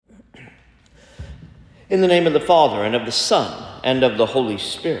In the name of the Father, and of the Son, and of the Holy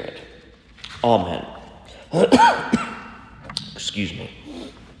Spirit. Amen. Excuse me.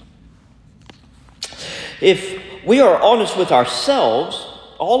 If we are honest with ourselves,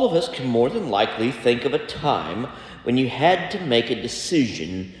 all of us can more than likely think of a time when you had to make a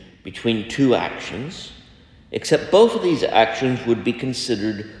decision between two actions, except both of these actions would be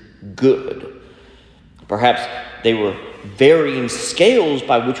considered good. Perhaps they were varying scales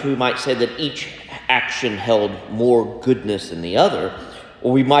by which we might say that each action held more goodness than the other,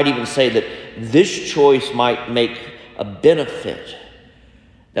 or we might even say that this choice might make a benefit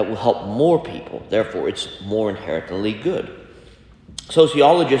that will help more people. Therefore, it's more inherently good.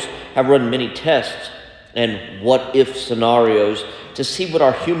 Sociologists have run many tests and what-if scenarios to see what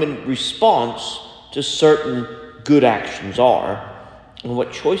our human response to certain good actions are and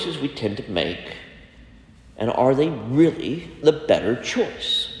what choices we tend to make, and are they really the better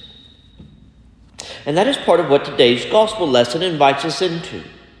choice? And that is part of what today's gospel lesson invites us into,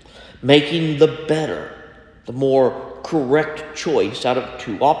 making the better, the more correct choice out of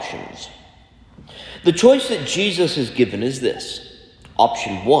two options. The choice that Jesus has given is this.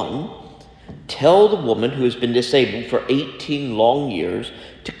 Option 1, tell the woman who has been disabled for 18 long years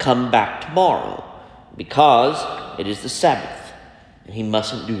to come back tomorrow because it is the Sabbath and he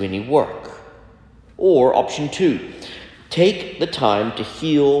mustn't do any work. Or option 2, take the time to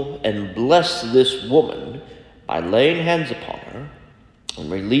heal and bless this woman by laying hands upon her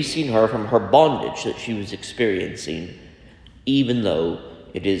and releasing her from her bondage that she was experiencing, even though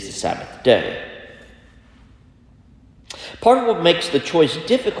it is the Sabbath day. Part of what makes the choice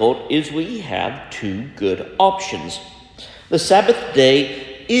difficult is we have two good options. The Sabbath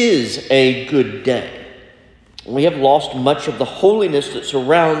day is a good day. We have lost much of the holiness that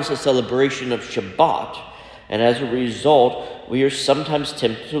surrounds the celebration of Shabbat, and as a result, we are sometimes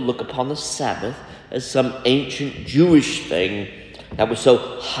tempted to look upon the Sabbath as some ancient Jewish thing that was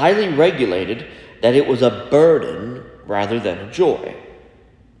so highly regulated that it was a burden rather than a joy.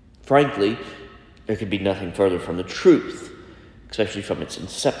 Frankly, there could be nothing further from the truth, especially from its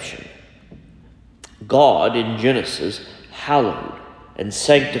inception. God, in Genesis, hallowed and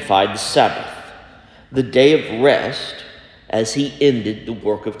sanctified the Sabbath, the day of rest, as he ended the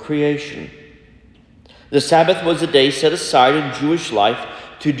work of creation. The Sabbath was a day set aside in Jewish life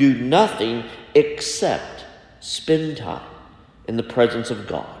to do nothing except spend time in the presence of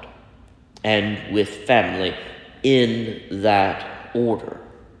God and with family in that order.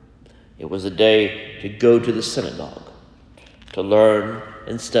 It was a day to go to the synagogue, to learn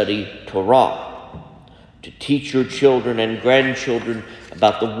and study Torah, to teach your children and grandchildren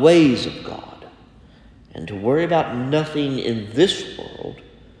about the ways of God, and to worry about nothing in this world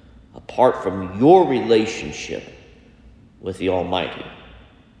apart from your relationship with the Almighty.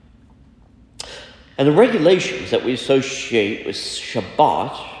 And the regulations that we associate with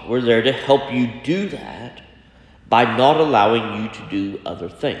Shabbat were there to help you do that by not allowing you to do other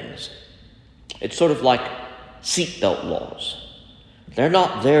things. It's sort of like seatbelt laws. They're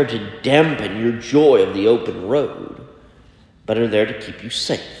not there to dampen your joy of the open road, but are there to keep you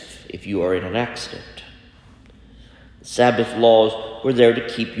safe if you are in an accident. The Sabbath laws were there to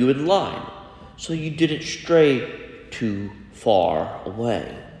keep you in line, so you didn't stray too far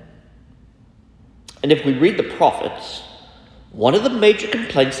away. And if we read the prophets, one of the major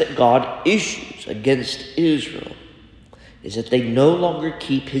complaints that God issues against Israel is that they no longer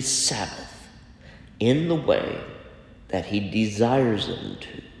keep his Sabbath in the way that he desires them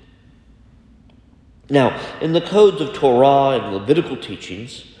to. Now, in the codes of Torah and Levitical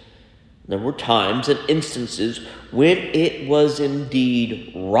teachings, there were times and instances when it was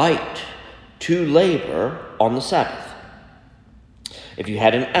indeed right to labor on the Sabbath. If you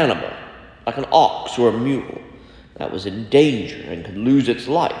had an animal, like an ox or a mule, that was in danger and could lose its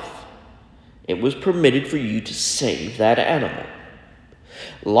life, it was permitted for you to save that animal.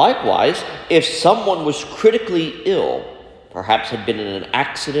 Likewise, if someone was critically ill, perhaps had been in an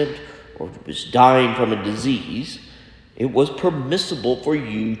accident or was dying from a disease, it was permissible for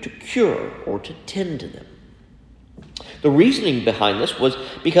you to cure or to tend to them. The reasoning behind this was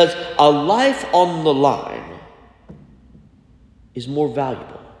because a life on the line is more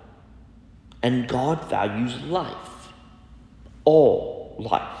valuable. And God values life, all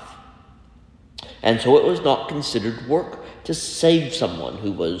life. And so it was not considered work to save someone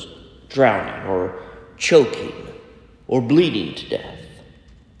who was drowning or choking or bleeding to death.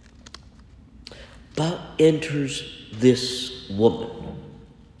 But enters this woman,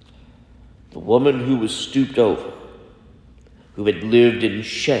 the woman who was stooped over, who had lived in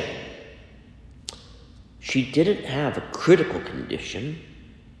shame. She didn't have a critical condition,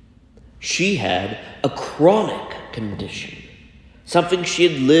 She had a chronic condition, something she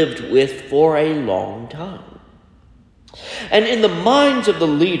had lived with for a long time. And in the minds of the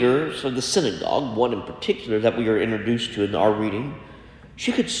leaders of the synagogue, one in particular that we are introduced to in our reading,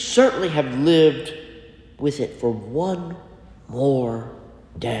 she could certainly have lived with it for one more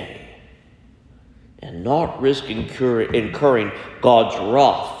day and not risk incurring God's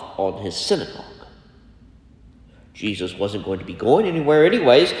wrath on his synagogue. Jesus wasn't going to be going anywhere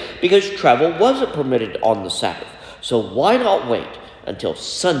anyways because travel wasn't permitted on the Sabbath. So why not wait until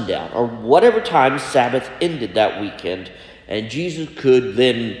sundown or whatever time Sabbath ended that weekend, and Jesus could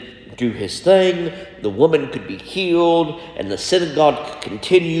then do his thing, the woman could be healed, and the synagogue could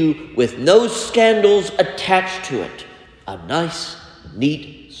continue with no scandals attached to it. A nice,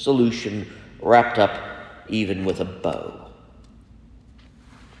 neat solution wrapped up even with a bow.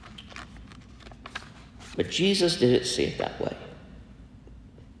 But Jesus didn't see it that way.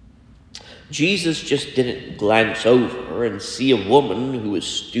 Jesus just didn't glance over and see a woman who was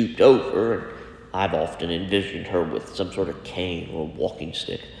stooped over, and I've often envisioned her with some sort of cane or walking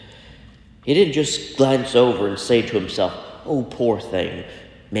stick. He didn't just glance over and say to himself, "Oh, poor thing,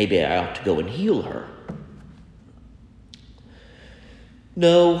 maybe I ought to go and heal her."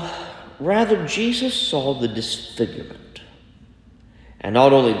 No, rather Jesus saw the disfigurement, and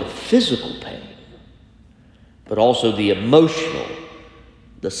not only the physical pain, but also the emotional,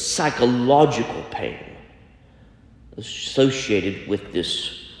 the psychological pain associated with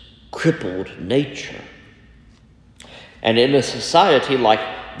this crippled nature. And in a society like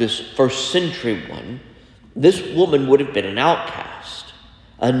this first century one, this woman would have been an outcast,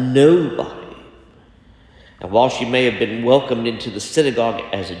 a nobody. And while she may have been welcomed into the synagogue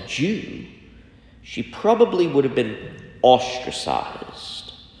as a Jew, she probably would have been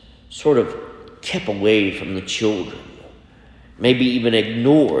ostracized, sort of kept away from the children, maybe even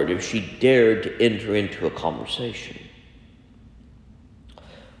ignored if she dared to enter into a conversation.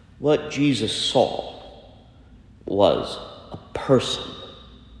 What Jesus saw was a person,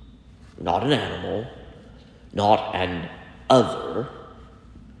 not an animal, not an other,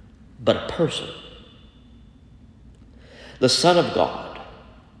 but a person. The Son of God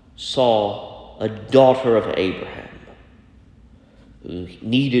saw a daughter of Abraham who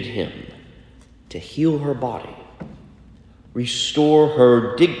needed him to heal her body, restore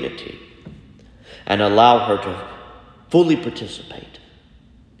her dignity, and allow her to fully participate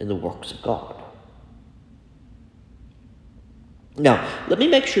in the works of God. Now, let me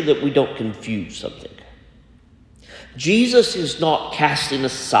make sure that we don't confuse something. Jesus is not casting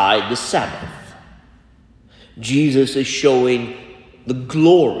aside the Sabbath. Jesus is showing the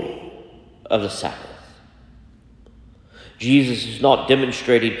glory of the Sabbath. Jesus is not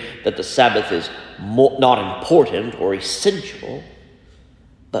demonstrating that the Sabbath is not important or essential,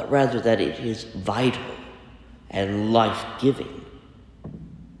 but rather that it is vital and life-giving.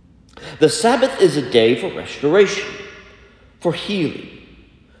 The Sabbath is a day for restoration, for healing,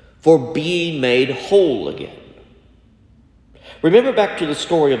 for being made whole again. Remember back to the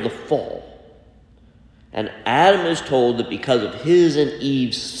story of the fall. And Adam is told that because of his and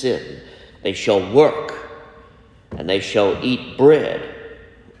Eve's sin, they shall work and they shall eat bread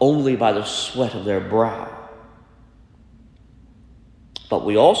only by the sweat of their brow. But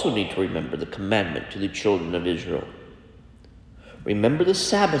we also need to remember the commandment to the children of Israel. Remember the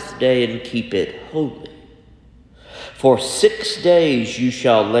Sabbath day and keep it holy. For 6 days you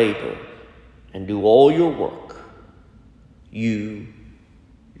shall labor and do all your work. You,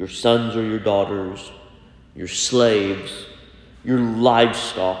 your sons or your daughters, your slaves, your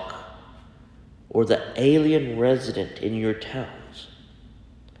livestock, or the alien resident in your towns.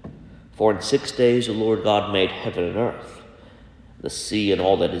 For in 6 days the Lord God made heaven and earth, the sea and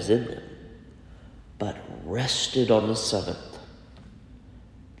all that is in them, but rested on the seventh.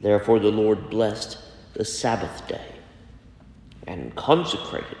 Therefore the Lord blessed the Sabbath day and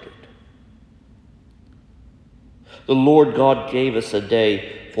consecrated it. The Lord God gave us a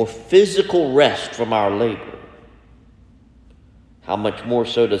day for physical rest from our labor. How much more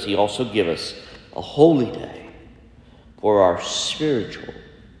so does he also give us a holy day for our spiritual,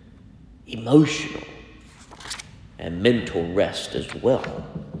 emotional, and mental rest as well.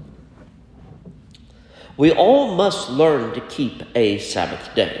 We all must learn to keep a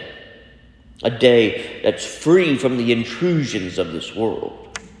Sabbath day, a day that's free from the intrusions of this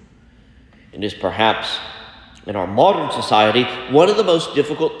world. It is perhaps, in our modern society, one of the most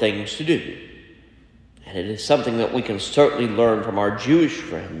difficult things to do. And it is something that we can certainly learn from our Jewish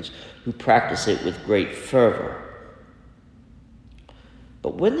friends who practice it with great fervor.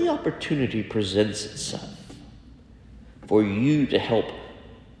 But when the opportunity presents itself for you to help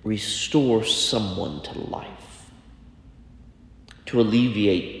restore someone to life, to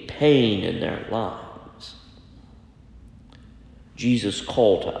alleviate pain in their lives. Jesus'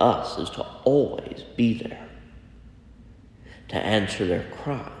 call to us is to always be there, to answer their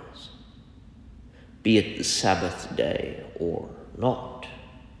cries, be it the Sabbath day or not.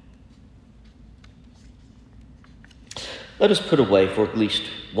 Let us put away for at least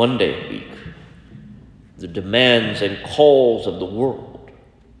one day a week the demands and calls of the world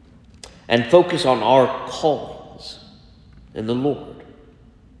and focus on our callings in the Lord.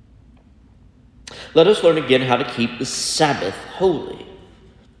 Let us learn again how to keep the Sabbath holy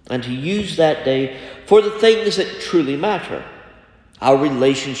and to use that day for the things that truly matter: our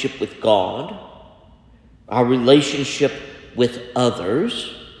relationship with God, our relationship with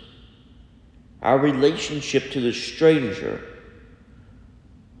others, our relationship to the stranger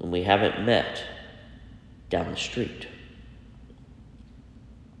when we haven't met down the street.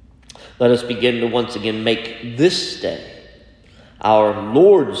 Let us begin to once again make this day, our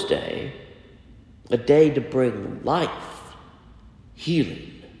Lord's Day, a day to bring life,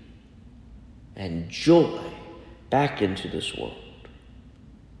 healing, and joy back into this world.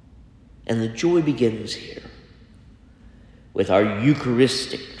 And the joy begins here with our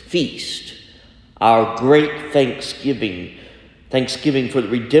Eucharistic feast, our great thanksgiving for the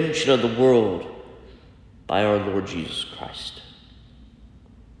redemption of the world by our Lord Jesus Christ.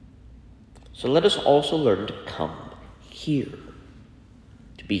 So let us also learn to come here,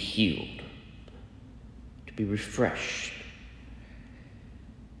 to be healed, to be refreshed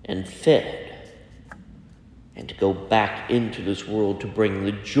and fed, and to go back into this world to bring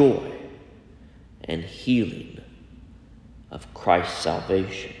the joy and healing of Christ's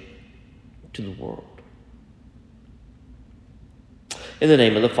salvation to the world. In the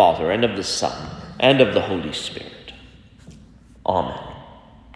name of the Father, and of the Son, and of the Holy Spirit. Amen.